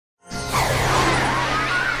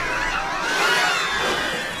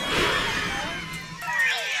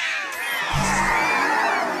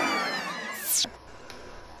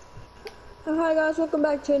guys, welcome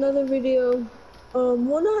back to another video. Well,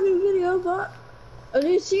 not a new video, but a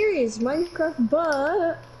new series, Minecraft,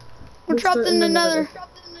 but we're trapped in another.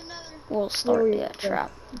 We'll start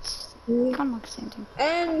trap. It's kind of like the same thing.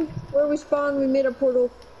 And where we spawned, we made a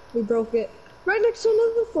portal. We broke it. Right next to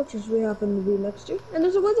another fortress we happen to be next to. And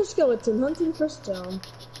there's a wither skeleton hunting for stone.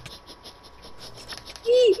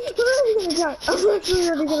 I'm already gonna die. I'm actually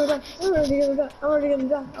already gonna die. I'm already gonna die. I'm already gonna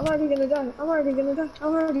die. I'm already gonna die. I'm already gonna die.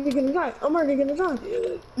 I'm already gonna die. I'm already gonna die.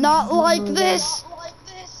 Not like this.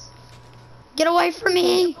 Get away from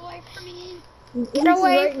me. Get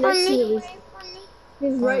away from me.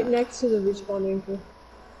 He's right next to the respawning pool.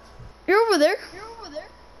 You're over there.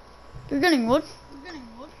 You're getting wood.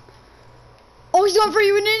 Oh, he's going for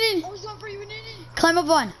you, Nini. Climb up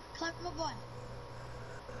on.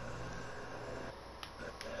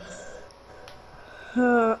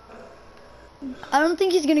 I don't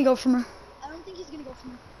think he's gonna go from her.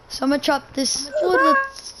 So I'm gonna chop this wood with...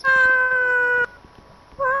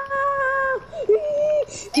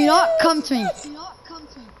 Do not come to me.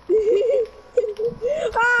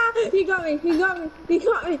 Ah! He got me.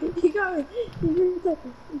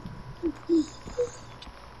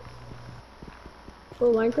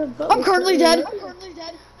 Oh, Minecraft. I'm currently dead.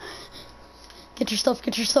 Get your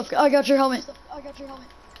stuff. I got your helmet.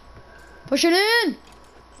 Push it in.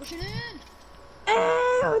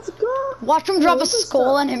 Hey, let's go. Watch him drop a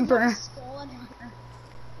skull on him, bro.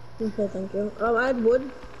 Okay, thank you. I had wood.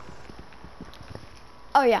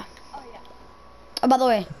 Oh yeah. Oh, by the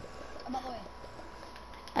way,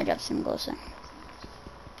 I got some closer.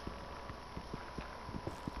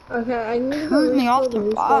 Okay, I need to Hurt me off the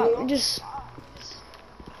rock. I just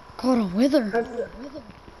got a wither.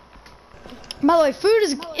 By the way, food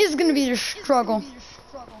is gonna be your struggle.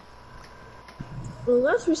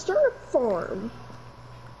 Unless we start a farm.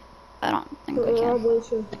 I don't think we can.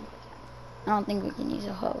 I don't think we can use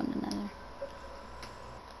a hoe in another.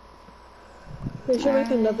 We should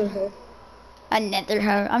make another hoe. Another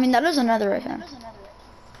hoe. I mean, that is another hoe.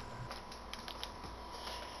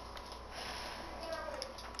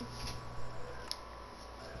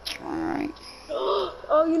 Alright.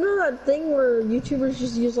 Oh, you know that thing where YouTubers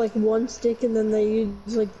just use like one stick and then they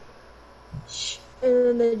use like, and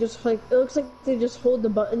then they just like, it looks like they just hold the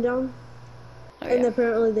button down. Oh, and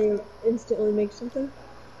apparently they instantly make something.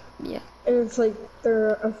 Yeah. And it's like,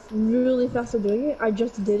 they're really fast at doing it. I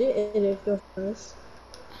just did it and it feels nice.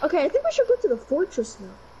 Okay, I think we should go to the fortress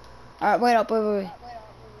now. Alright, wait.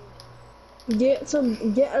 Get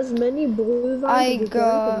as many blue vines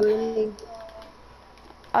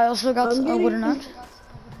I also got a wooden axe.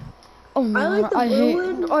 Oh my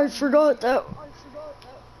god, I forgot that.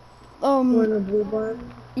 Blue biome?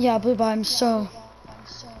 Yeah, blue biome, so.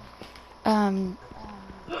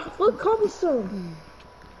 Look, cobblestone!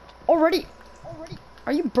 Already?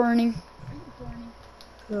 Are you burning?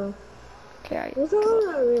 No. Okay, what's all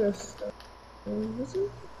that weird stuff?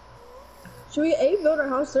 Should we build our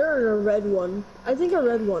house there or a red one? I think a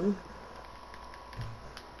red one.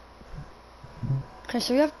 Okay,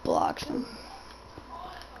 so we have blocks.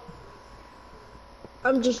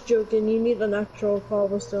 I'm just joking. You need an actual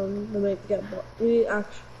cobblestone to make get block. We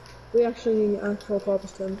actually need actual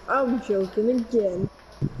cobblestone. I'm joking again.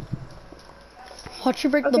 Watch you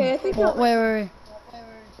break the wait.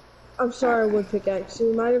 I'm sorry, wood pickaxe.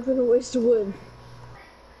 It might have been a waste of wood.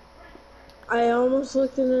 I almost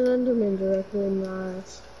looked in an Enderman directly in the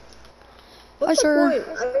eyes. What's the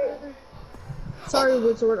point? Sorry,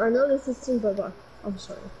 wood sword. I know this is simple, but I'm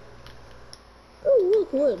sorry. Oh,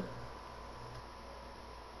 look, wood.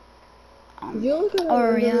 Did you look at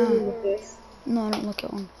one in the face? No, I don't look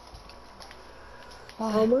at one.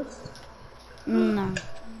 Why? Almost? No.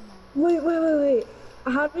 Wait.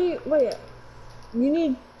 How do you, wait. You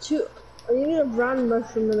need a brown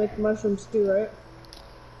mushroom to make mushroom stew, right?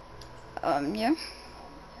 Yeah.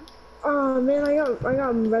 Oh man, I got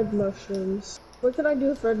red mushrooms. What can I do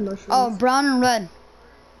with red mushrooms? Oh, brown and red.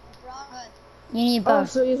 You need both. Oh,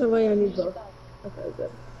 so either way I need both. Okay,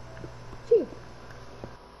 good. Phew.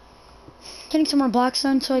 Getting some more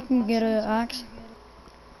blackstone so I can get an axe.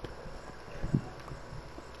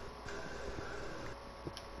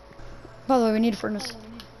 By the way, we need a furnace.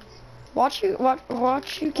 Watch you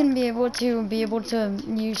can be able to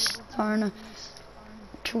use darn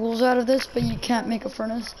tools out of this, but you can't make a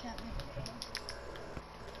furnace.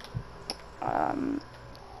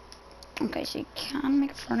 Okay, so you can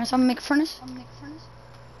make a furnace. I'm gonna make a furnace.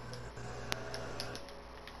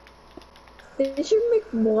 They should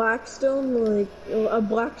make blackstone, like a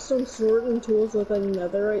blackstone sword and tools with like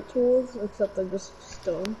netherite tools, except they're just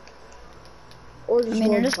stone. Or just I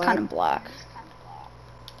mean, it is kind of black.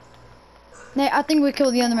 Nate, I think we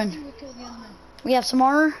killed the Enderman. We have some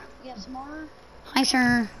armor. Hi,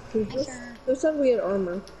 sir. Who said we had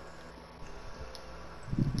armor?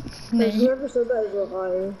 Nate. Whoever said that is a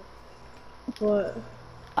liar. What?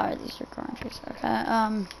 Alright, these are oranges. Okay,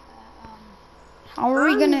 how are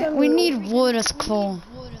we gonna... We need wood as coal.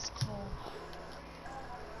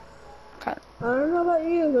 Okay. I don't know about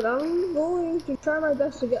you, but I'm going to try my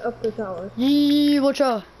best to get up the tower. Yee, watch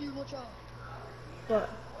out. What?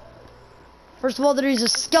 First of all, there is a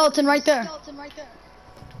skeleton right there.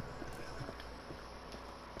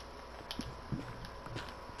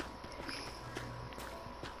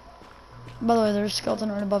 By the way, there's a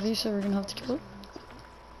skeleton right above you, so we're gonna have to kill it.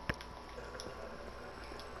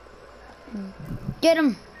 Get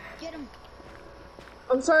him!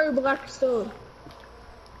 I'm sorry, Blackstone.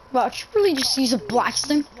 Wow, I should really just use a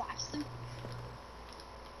blackstone.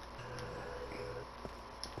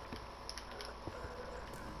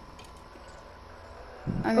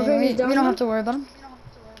 I mean, Okay, we don't have to worry about him.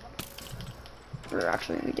 Or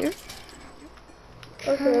actually, we do.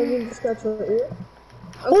 Okay, I need to sketch right here.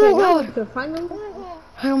 Okay, Oh god! we can find him.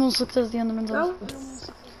 I almost looked at the Enderman's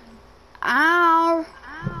eyes. Ow!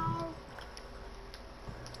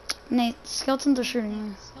 Nate, skeletons are shooting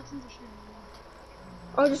me.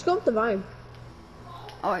 Oh, just go up the vine.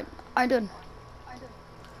 Oh, I did.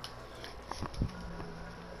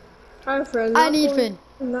 Hi, friend. I need food.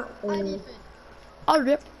 I'll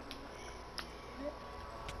rip.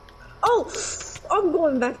 Oh, I'm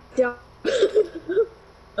going back down.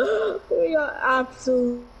 We got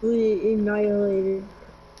absolutely annihilated.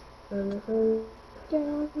 I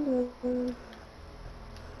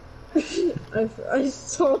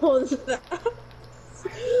saw that.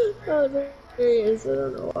 That was hilarious. I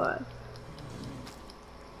don't know why.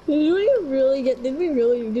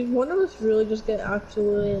 Did one of us really just get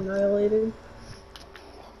absolutely annihilated?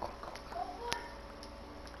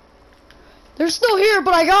 They're still here,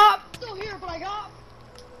 but I got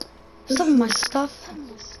some of my stuff.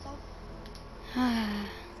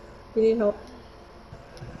 You need help?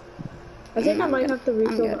 I think I might have to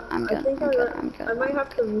refill. I'm good. I might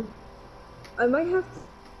have to.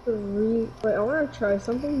 Wait, I want to try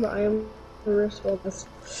something, but I am gonna risk all this.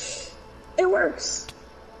 It works.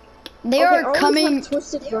 They are coming.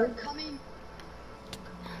 Twisted front.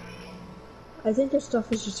 I think your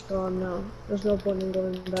stuff is just gone now. There's no point in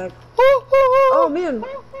going back. Oh man.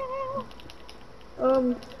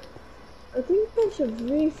 I think I should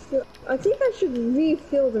refill. I think I should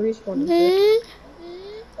refill the respawn.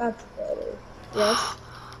 That's better. Yes.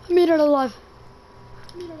 I made it alive.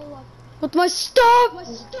 With my stuff.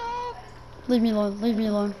 Leave me alone. Leave me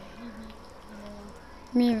alone.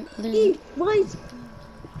 Leave. Light.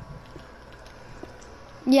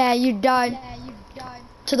 Yeah, you died.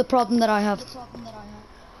 To the problem that I have.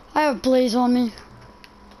 I have blaze on me.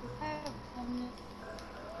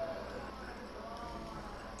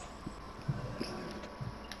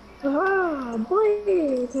 Ah,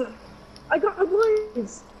 blaze! I got a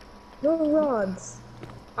blaze! No rods.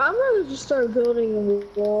 I'm gonna just start building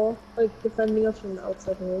a wall, like defending us from the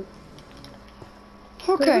outside world.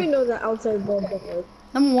 Okay. We know that outside world doesn't work.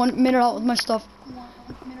 I'm 1 minute out with my stuff.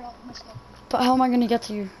 But how am I gonna get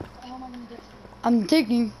to you? I'm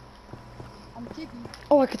digging.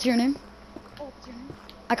 Oh, I could hear your name.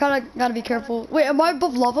 I kinda gotta be careful. Wait, am I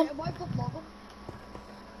above lava?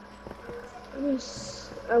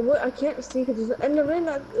 I can't see because there's an Enderman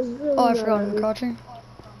that is really. Oh, I forgot I'm crouching.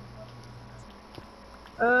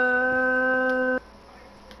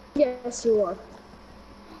 Yes, you are.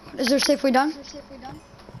 Is there a safe way down?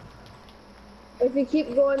 If you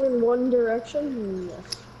keep going in one direction,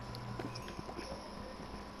 yes.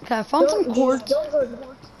 Okay, I found some quartz.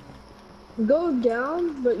 Go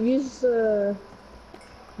down, but use the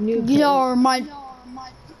new. Yo, my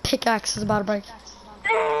pickaxe is about to break.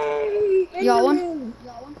 Hey, you got one?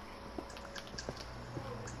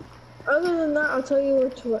 Other than that, I'll tell you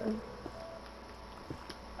which way.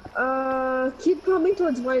 Keep coming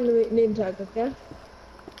towards my name tag, okay?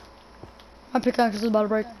 My pickaxe is about to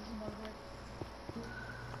break.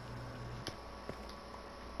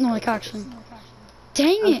 No, like actually.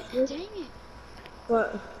 Dang it!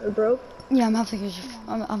 What? It broke? Yeah, I'm having to use.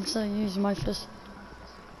 I'm still using my fist.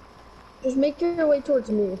 Just make your way towards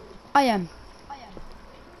me. I am.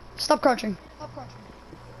 Stop crouching.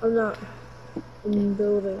 I'm not. I'm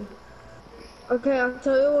building. Okay, I'll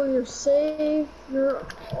tell you when you're safe. You're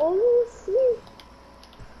almost safe.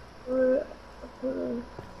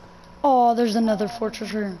 Oh, there's another fortress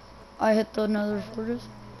here. I hit the nether fortress.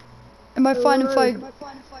 Am I fine if I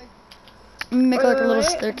make like a little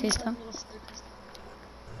staircase down?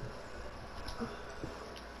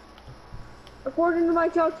 According to my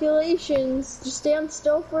calculations, just stand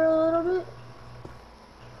still for a little bit.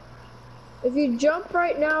 If you jump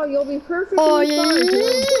right now, you'll be perfectly fine.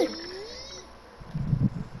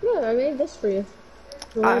 Yeah, I made this for you.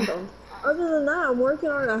 To land on. Other than that, I'm working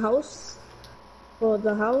on a house. Well,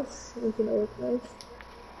 the house, we can organize.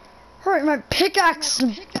 Hurry, my pickaxe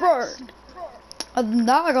burned. Other than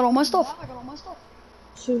that, I got all my stuff.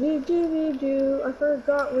 Shoo-doo-doo-doo-doo. I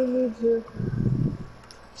forgot we need to.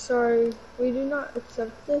 Sorry, we do not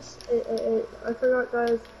accept this. I forgot,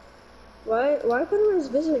 guys. Why put him as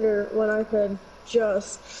visitor when I could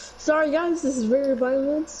just... Sorry, guys, this is very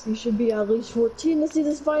violent. You should be at least 14 to see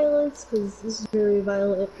this violence, because this is very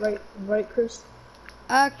violent. Right, Chris?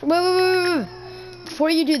 Wait. Before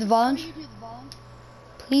you do the violence,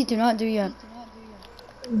 please do not do yet.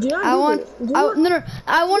 Do not I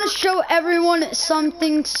want to show everyone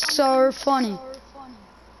something so funny.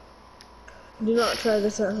 Do not try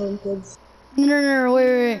this at home, kids. No,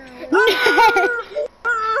 wait.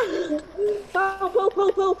 Help.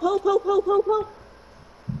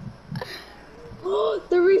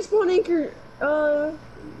 The respawn anchor.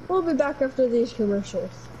 We'll be back after these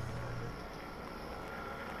commercials.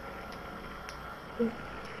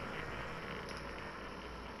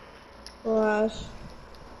 Flash.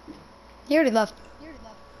 He already left.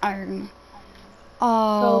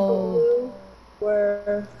 Oh.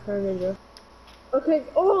 Where? Ninja. Okay.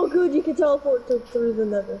 Oh, good. You can teleport through the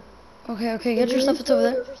nether. Okay. Get your stuff. It's over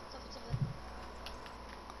there.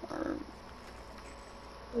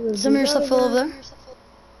 Some of your stuff fell over there.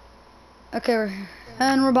 Okay,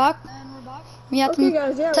 and we're back. We had some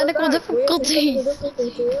technical difficulties.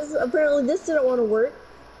 Apparently, this didn't want to work.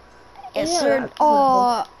 Yes, sir.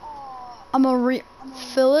 Oh, I'm gonna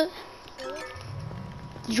refill it.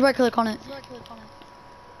 Did you right click on it?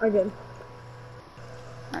 I did.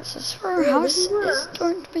 That's just for how it's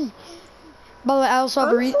going to be. By the way, I also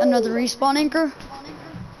have another respawn anchor.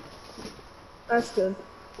 That's good.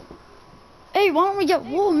 Hey, why don't we get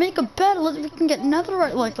wool, make a bed, we can get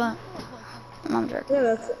netherite like that. I'm joking. Yeah,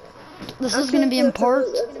 that's it. This is gonna be in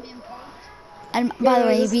parts. And by the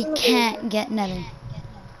way, we can't get nether.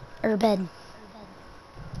 Or bed.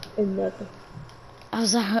 In nether.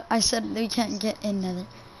 I said we can't get in nether.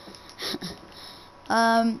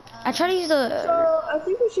 I try to use a... So, I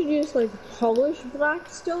think we should use like polished black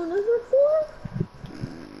stone nether floor?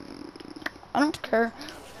 I don't care.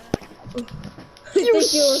 I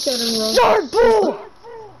think you looked at him wrong.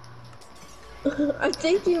 I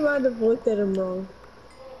think you might have looked at him wrong.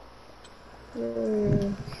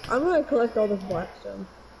 I'm gonna collect all this blackstone.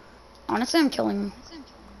 Honestly, I'm killing him.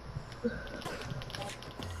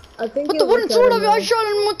 I think with the wooden sword, I shot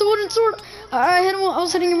him with the wooden sword. I hit him. I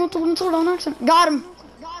was hitting him with the wooden sword on accident. Got him.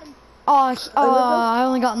 Oh, I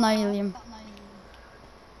only got 9 helium.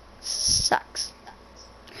 Sucks.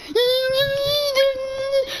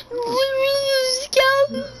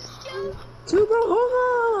 Tuba!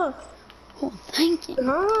 Oh, thank you.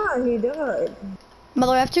 Ah, he died. By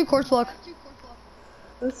the way, I have 2 quartz block.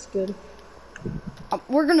 That's good.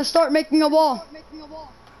 We're gonna start making a wall.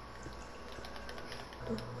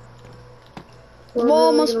 The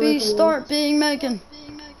wall must start being making.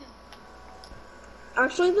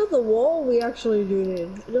 Actually, the wall we actually do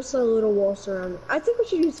need. Just a little wall surrounding. I think we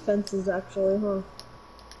should use fences actually, huh?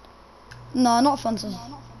 No, not fences.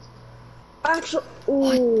 Actually,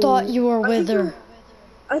 I thought you were a wither.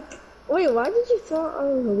 Wait, why did you thought I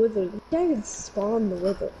was a wither? I could spawn the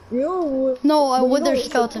wither. No, a wither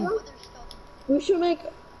skeleton. We should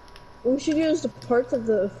use the parts of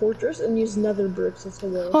the fortress and use nether bricks as the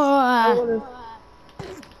walls.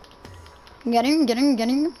 Getting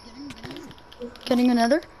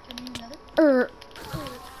another.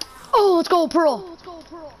 Oh, let's go, pearl.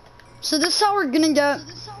 So this is how we're gonna get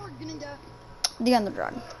the ender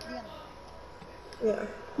dragon. Yeah.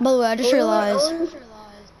 By the way, I just realized.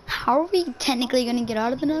 How are we technically gonna get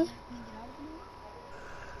out of the nether?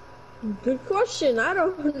 Good question. I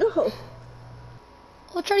don't know.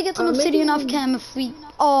 We'll try to get some obsidian off cam if we.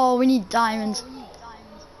 Oh, we need diamonds.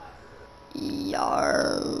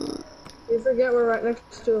 Yar. You forget we're right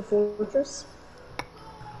next to a fortress?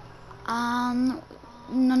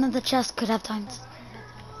 None of the chests could have diamonds.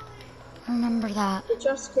 Remember that. The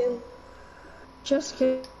chest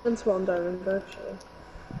can spawn diamonds actually.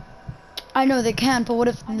 I know they can, but what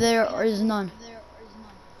if there is none?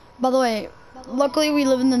 By the way, luckily we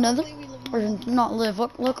live in the nether. Or not live,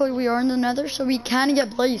 luckily we are in the nether, so we can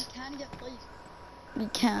get blazed. We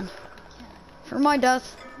can. For my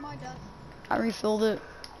death, I refilled it.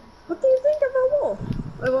 What do you think of our wall?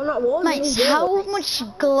 Well, not wall. Nice. How much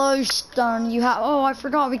glowstone you have? Oh, I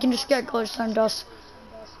forgot we can just get glowstone dust.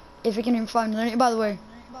 If we can even find it. By the way,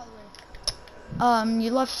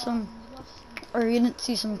 you left some, or you didn't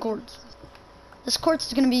see some quartz. This quartz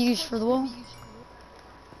is gonna be used for the wall.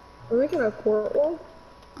 We're making a court wall?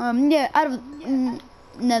 Yeah, out of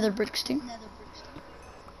nether bricks too.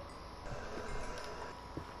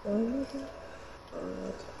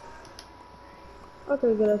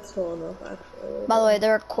 Okay, good, that's still enough actually. By the way,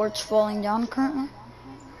 there are quartz falling down currently.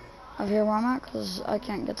 Over here where I'm at, because I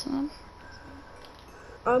can't get to them.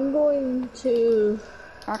 I'm going to...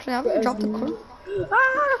 Actually, I haven't dropped the quartz.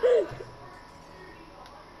 Ah!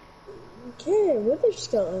 Okay, wither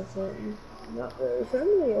skeleton. Not very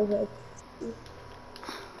friendly, okay.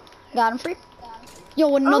 Got him free.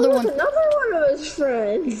 Yo, another one. Another one of his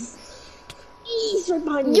friends. He's right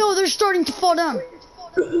behind me. Yo, they're starting to fall down.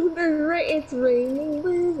 It's raining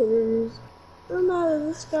withers from out of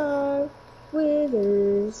the sky.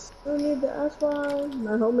 Withers. I need to ask why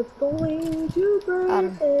my helmet's going to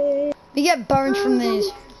break. We get burned from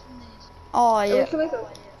these. Oh yeah.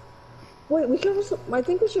 Wait, we can also, I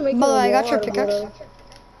think we should make. By the way, I got your pickaxe.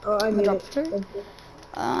 Oh, I need it.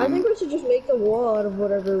 I think we should just make a wall out of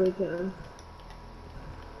whatever we can.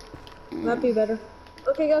 That'd be better.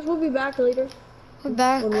 Okay, guys, we'll be back later. We're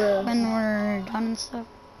back when we're done and stuff.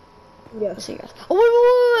 Yes. We'll see you guys.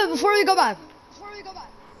 Oh, wait, before we go back.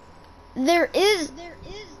 There is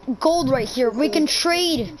gold right here. We can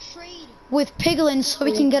trade with piglins so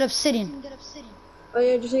we can get obsidian. Oh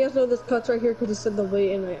yeah, just so you guys know, this cuts right here because it said the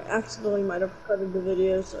weight and I accidentally might have cutted the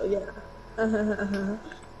video, so yeah.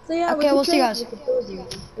 So yeah, okay, we'll see you guys.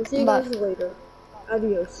 We'll see you guys later.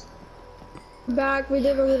 Adios. Back, we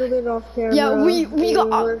did a little bit off camera. Yeah,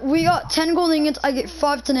 we got 10 gold ingots. I get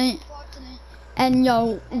 5 tonight. And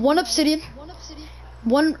yo, 1 obsidian.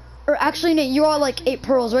 1, or actually Nate, you got like 8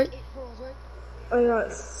 pearls, right? I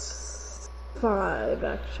got 5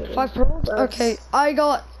 actually. 5 pearls? Okay, I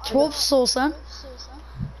got 12 soul sand.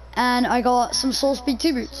 And I got some soul speed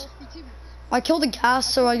 2 boots. I killed a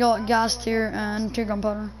ghast, so I got ghast here and 2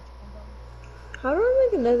 gunpowder. How do I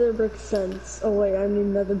make a nether brick sense? Oh wait, I need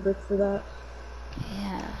nether brick for that.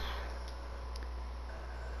 Yeah.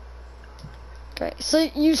 Okay, so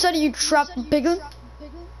you said you trapped a piglin?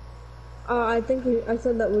 I think I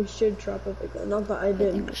said that we should trap a piglin, not that I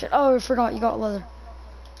did. Oh, I forgot, you got leather.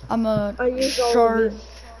 I'm a shard.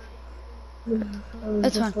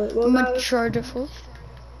 It's fine. Well, I'm gonna charge it full.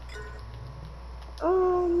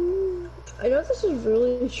 I know this is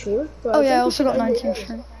really short, but oh yeah, I also got 19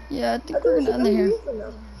 short. Yeah, I think we're gonna end it here.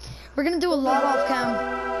 We're gonna do a lot off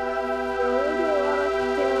cam.